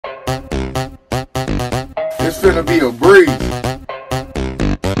It's finna be a breeze.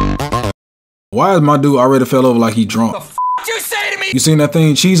 Why is my dude already fell over like he drunk? The f you say to me? You seen that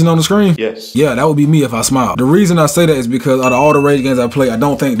thing cheesing on the screen? Yes. Yeah, that would be me if I smiled. The reason I say that is because out of all the rage games I play, I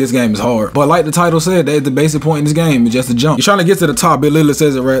don't think this game is hard. But like the title said, that's the basic point in this game, is just a jump. You're trying to get to the top, it literally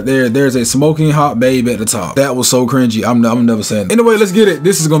says it right there. There's a smoking hot babe at the top. That was so cringy, I'm never saying that. Anyway, let's get it.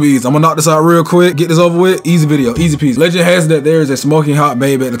 This is gonna be easy. I'm gonna knock this out real quick, get this over with. Easy video, easy peasy. Legend has that there is a smoking hot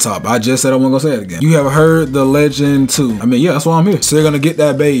babe at the top. I just said I wasn't gonna say it again. You have heard the legend too. I mean, yeah, that's why I'm here. So you're gonna get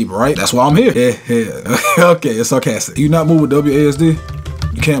that babe, right? That's why I'm here. Yeah. Okay, it's sarcastic. You not move with WASD?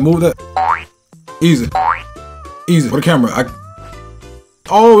 You can't move that? Easy. Easy. For the camera.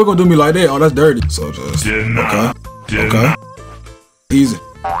 Oh, we're gonna do me like that. Oh, that's dirty. So just... Okay. Okay. Easy.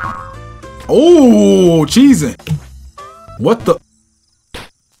 Oh, cheesing. What the...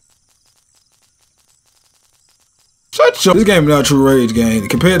 Shut your... This game is not a true rage game.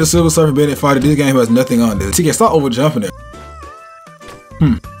 Compared to Silver Surfer Bennett Fighter, this game has nothing on this. TK, stop over jumping it.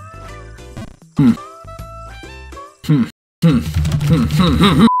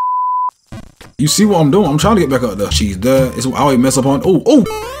 You see what I'm doing? I'm trying to get back up there. She's there. It's I always mess up on. Oh,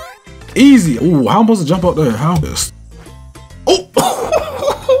 easy. Oh, how am I supposed to jump up there? How this? Oh,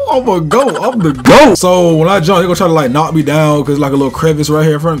 I'm a go. I'm the go. So when I jump, they're gonna try to like knock me down because like a little crevice right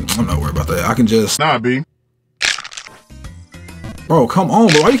here in front. I'm not worried about that. I can just. Nah, B. Bro, come on,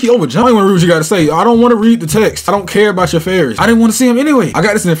 bro. Why you keep over jumping? I don't want to read what you gotta say. I don't want to read the text. I don't care about your fairies. I didn't want to see them anyway. I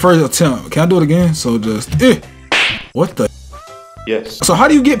got this in the first attempt. Can I do it again? So just. What the? Yes. So how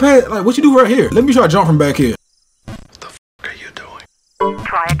do you get past, like, what you do right here? Let me try to jump from back here. What the f are you doing?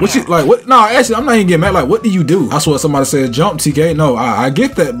 What you, like, what? No, actually, I'm not even getting mad. Like, what do you do? I swear somebody said jump, TK. No, I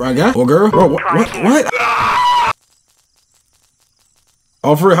get that, bro, guy. Or girl. Bro, what?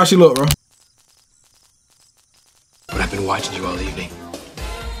 Oh, for real, how she look, bro? But I've been watching you all evening,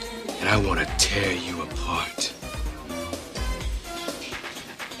 and I want to tear you apart.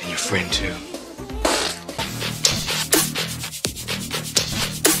 And your friend, too.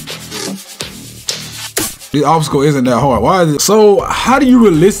 The obstacle isn't that hard. Why is it? So how do you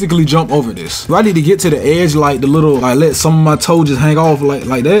realistically jump over this? Do I need to get to the edge like the little, like let some of my toe just hang off like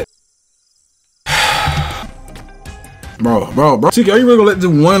that? Bro. TK, are you really gonna let this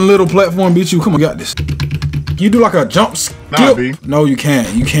one little platform beat you? Come on, got this. You do like a jump skip? Nah, B. No, you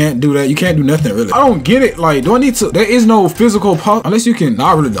can't. You can't do that. You can't do nothing really. I don't get it. Like, do I need to? There is no physical pop unless you can.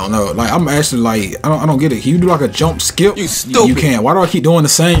 I really don't know. Like, I'm actually like, I don't get it. Can you do like a jump skip? You stupid. You can't. Why do I keep doing the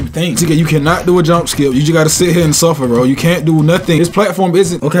same thing? TK, you cannot do a jump skip. You just gotta sit here and suffer, bro. You can't do nothing. This platform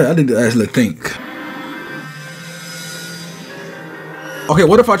isn't. Okay, I need to actually think. Okay,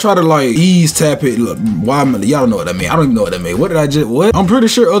 what if I try to like ease tap it? Look, why? Y'all don't know what that mean. I don't even know what that mean. What did I just? What? I'm pretty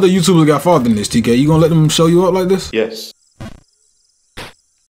sure other YouTubers got farther than this. TK, you gonna let them show you up like this? Yes.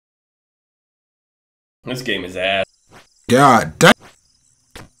 This game is ass. God damn.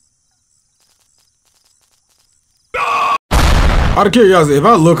 Out of curiosity, if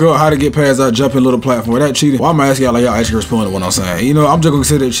I look up how to get past that jumping little platform, that cheating, why am I asking y'all like y'all actually respond to what I'm saying? You know, I'm just gonna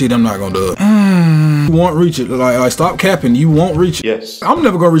consider it cheating. I'm not gonna do it. You won't reach it. Like stop capping. You won't reach it. Yes. I'm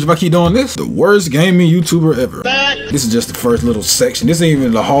never gonna reach if I keep doing this. The worst gaming YouTuber ever. This is just the first little section. This ain't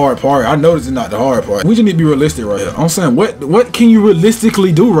even the hard part. I know this is not the hard part. We just need to be realistic right here. I'm saying, what can you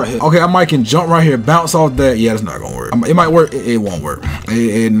realistically do right here? Okay, I might can jump right here, bounce off that. Yeah, that's not gonna work. It might work. It won't work.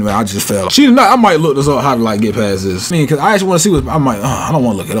 I just fell. I might look this up how to like get past this. I mean, cause I actually want to see what I might. I don't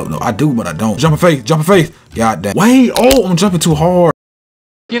want to look it up though. I do, but I don't. Jump in faith. Jump in faith. God damn. Wait. Oh, I'm jumping too hard.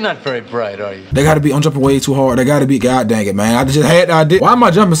 You're not very bright, are you? They gotta be, I'm jumping way too hard. They gotta be, god dang it, man. I just had the idea. Why am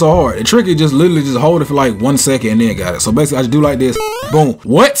I jumping so hard? The trick is just literally just hold it for like 1 second and then got it. So basically I just do like this. Boom.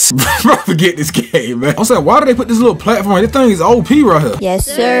 What? Bro, forget this game, man. I'm saying, why do they put this little platform? This thing is OP right here. Yes,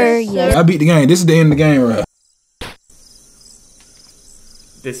 sir. Yes. I beat the game. This is the end of the game right here.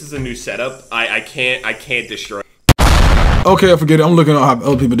 This is a new setup. I can't destroy. Okay, I forget it. I'm looking at how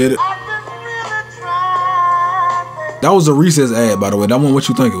other people did it. That was a Recess ad, by the way. That wasn't what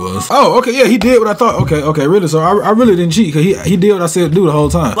you think it was. Oh, okay, yeah, he did what I thought. Okay, really? So I really didn't cheat, because he did what I said to do the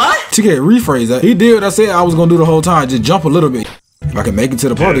whole time. What? TK, rephrase that. He did what I said I was going to do the whole time. Just jump a little bit. If I can make it to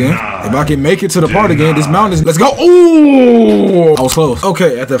the part again. If I can make it to the part again, this mountain is... Let's go. Ooh! I was close.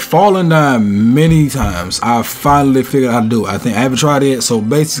 Okay, after falling down many times, I finally figured out how to do it. I think I haven't tried it. So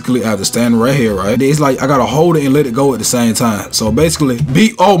basically, I have to stand right here, right? It's like I got to hold it and let it go at the same time. So basically,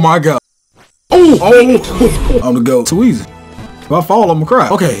 oh my God. Oh! I'm the GOAT. Too easy. If I fall, I'm gonna cry.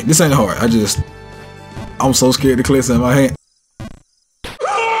 Okay, this ain't hard. I'm so scared to clip in my hand.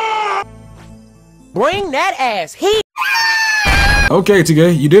 Bring that ass heat. Okay,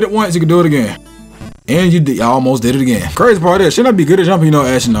 TK, you did it once, you can do it again. And you almost did it again. Crazy part is, shouldn't I be good at jumping? You know,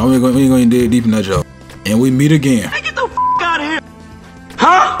 Ashton, no, we ain't gonna dig deep in that joke. And we meet again. Hey, get the f out of here.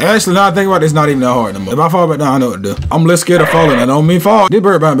 Actually, now I think about it, it's not even that hard no more. If I fall back down, I know what to do. I'm less scared of falling. I don't mean fall. This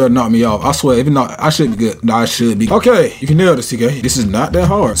bird better knock me off. I swear, if not, I should be good. No, I should be. Okay, you can nail this, TK. This is not that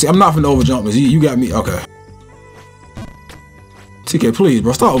hard. See, I'm not finna overjump this. You got me. Okay. TK, please,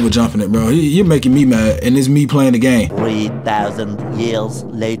 bro, stop overjumping it, bro. You're making me mad, and it's me playing the game. 3,000 years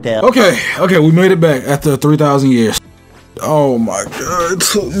later. Okay, we made it back after 3,000 years. Oh my God, it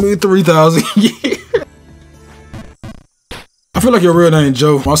took me 3,000 years. I feel like your real name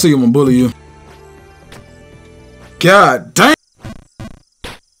Joe. I see you, I'm gonna bully you. God dang.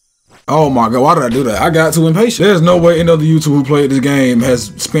 Oh my God, why did I do that? I got too impatient. There's no way any other YouTuber who played this game has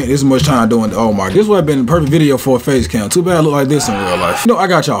spent this much time doing it. Oh my, this would have been the perfect video for a face cam. Too bad I look like this in real life. No, I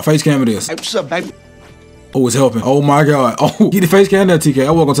got y'all. Face cam it is. Hey, what's up, baby? Oh, it's helping. Oh my God. Oh, get the face cam there, TK.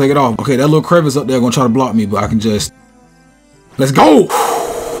 I wasn't gonna take it off. Okay, that little crevice up there gonna try to block me, but I can just... Let's go!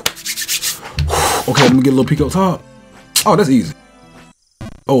 Okay, let me get a little peek up top. Oh, that's easy.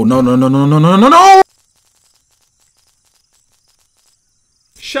 Oh, no.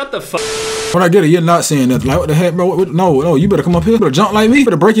 Shut the fuck. When I get it, you're not saying nothing. Like, what the heck, bro? No, you better come up here. You better jump like me. You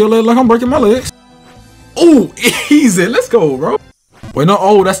better break your leg like I'm breaking my legs. Oh, easy. Let's go, bro. Wait, no.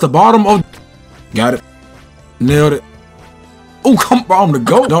 Oh, that's the bottom of... Got it. Nailed it. Oh, come on, the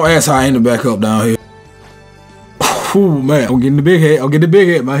goat. Don't ask how I ended back up down here. Oh, man. I'm getting the big head. I'll get the big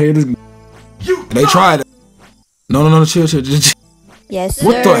head. My head is... They tried it. No, chill. Yes, sir.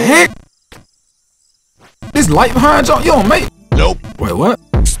 What the heck? This light behind y'all? Yo, mate. Nope. Wait, what?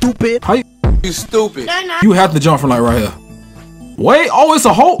 Stupid. How You stupid. you have to jump from like right here. Wait, oh, it's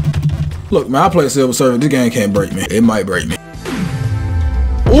a hole. Look, man, I play Silver Surfer. This game can't break me. It might break me.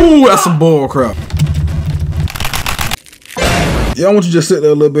 Ooh, that's some bull crap. Yeah, I want you to just sit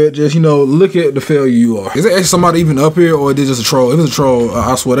there a little bit. Just, you know, look at the failure you are. Is it actually somebody even up here, or is it just a troll? If it's a troll,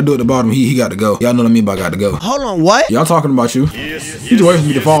 I swear, that dude at the bottom, he got to go. Y'all know what I mean by got to go. Hold on, what? Y'all talking about you. He just waiting for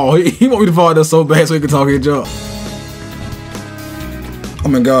me to fall. He want me to fall there so bad so he can talk and jump.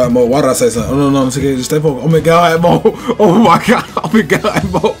 I'm in God mode. Why did I say something? Oh, no, okay, just stay focused. I'm in God mode. Oh my God, I'm in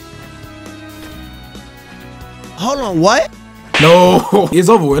God mode. Hold on, what? No, it's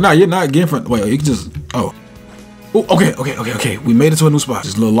over with. Nah, you're not getting front. Wait, you can just, oh. Ooh, okay. We made it to a new spot.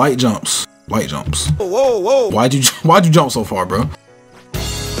 Just little light jumps. Light jumps. Whoa. Why'd you jump so far, bro?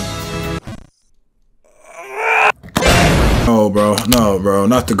 Oh, bro. No, bro.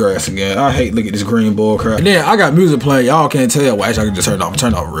 Not the grass again. I hate looking at this green bull crap. And then I got music playing. Y'all can't tell. Well, actually, I can just turn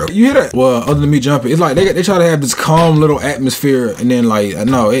it off real. You hear that? Well, other than me jumping, it's like they try to have this calm little atmosphere, and then like,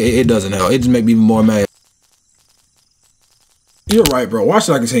 no, it doesn't help. It just make me even more mad. You're right, bro. Why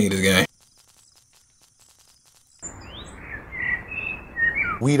should I continue this game?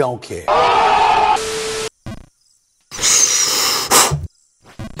 We don't care.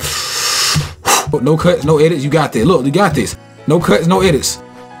 No cuts, no edits. You got this. Look, you got this. No cuts, no edits.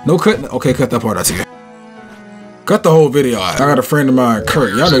 No cut. Okay, cut that part out here. Cut the whole video out. I got a friend of mine, Kirk.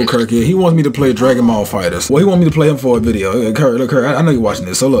 Y'all know who Kirk is. He wants me to play Dragon Ball Fighters. Well, he wants me to play him for a video. Kirk, look, Kirk, I know you're watching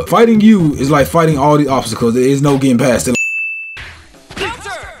this. So look, fighting you is like fighting all these obstacles. There is no getting past it.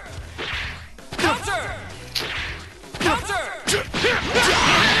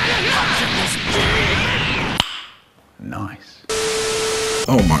 Nice.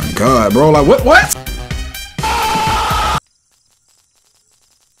 Oh my God, bro. Like, what?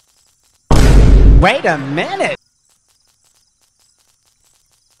 Wait a minute.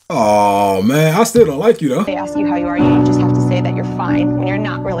 Oh man, I still don't like you though. They ask you how you are, you just have to say that you're fine when you're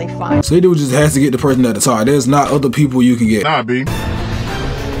not really fine. So you dude just has to get the person at the top. There's not other people you can get. Nah, B.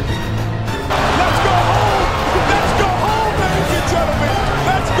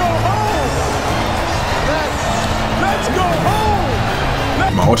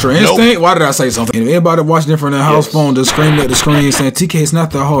 My Ultra Instinct? Why did I say something? If anybody watching it from their house phone just screaming at the screen saying, TK, it's not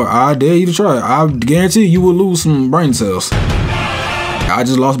that hard. I dare you to try it. I guarantee you will lose some brain cells. I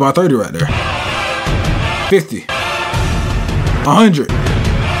just lost by 30 right there. 50. 100.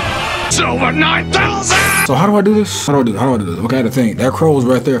 Silver 9,000! So how do I do this? How do I do this? Okay, I had to think. That crow's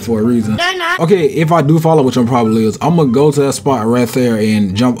right there for a reason. Okay, if I do follow, which I'm probably is, I'm gonna go to that spot right there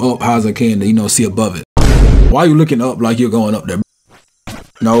and jump up high as I can to, you know, see above it. Why are you looking up like you're going up there?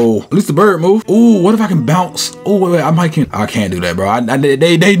 No, at least the bird move. Ooh, what if I can bounce? Oh, wait, I can't do that, bro.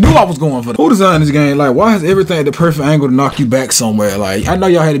 They knew I was going for that. Who designed this game? Like, why is everything at the perfect angle to knock you back somewhere? Like, I know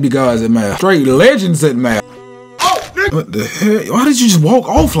y'all had to be guys at math. Straight legends at math. What the heck? Why did you just walk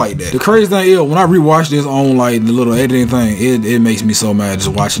off like that? The crazy thing is, when I rewatch this on like the little editing thing, it makes me so mad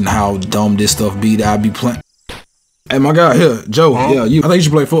just watching how dumb this stuff be that I be playing. Hey, my guy, here, Joe. Yeah, I think you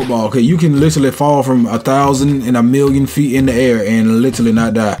should play football. Okay, you can literally fall from 1,000 and 1,000,000 feet in the air and literally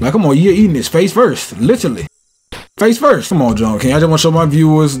not die. Like, come on, you're eating this face first, literally. Face first. Come on, John. Okay, I just want to show my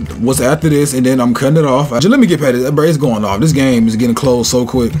viewers what's after this, and then I'm cutting it off. Just let me get past it. Bro, it's going off. This game is getting closed so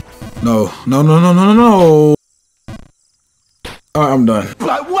quick. No. All right, I'm done.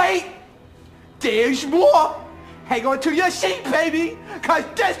 But wait, there's more. Hang on to your seat, baby, cause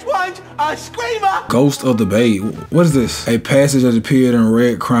this one's a screamer. Ghost of the Babe. What is this? A passage that appeared in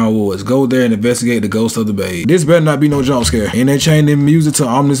Red Crown Woods. Go there and investigate the Ghost of the Babe. This better not be no jump scare. And they changed the music to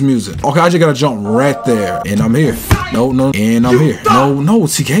ominous music. Okay, I just gotta jump right there, and I'm here. No, and I'm here. No,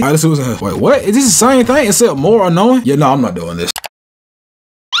 TK. All right, let's see what's in here. Wait, what? Is this the same thing except more unknowing? Yeah, no, I'm not doing this.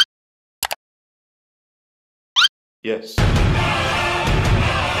 Yes.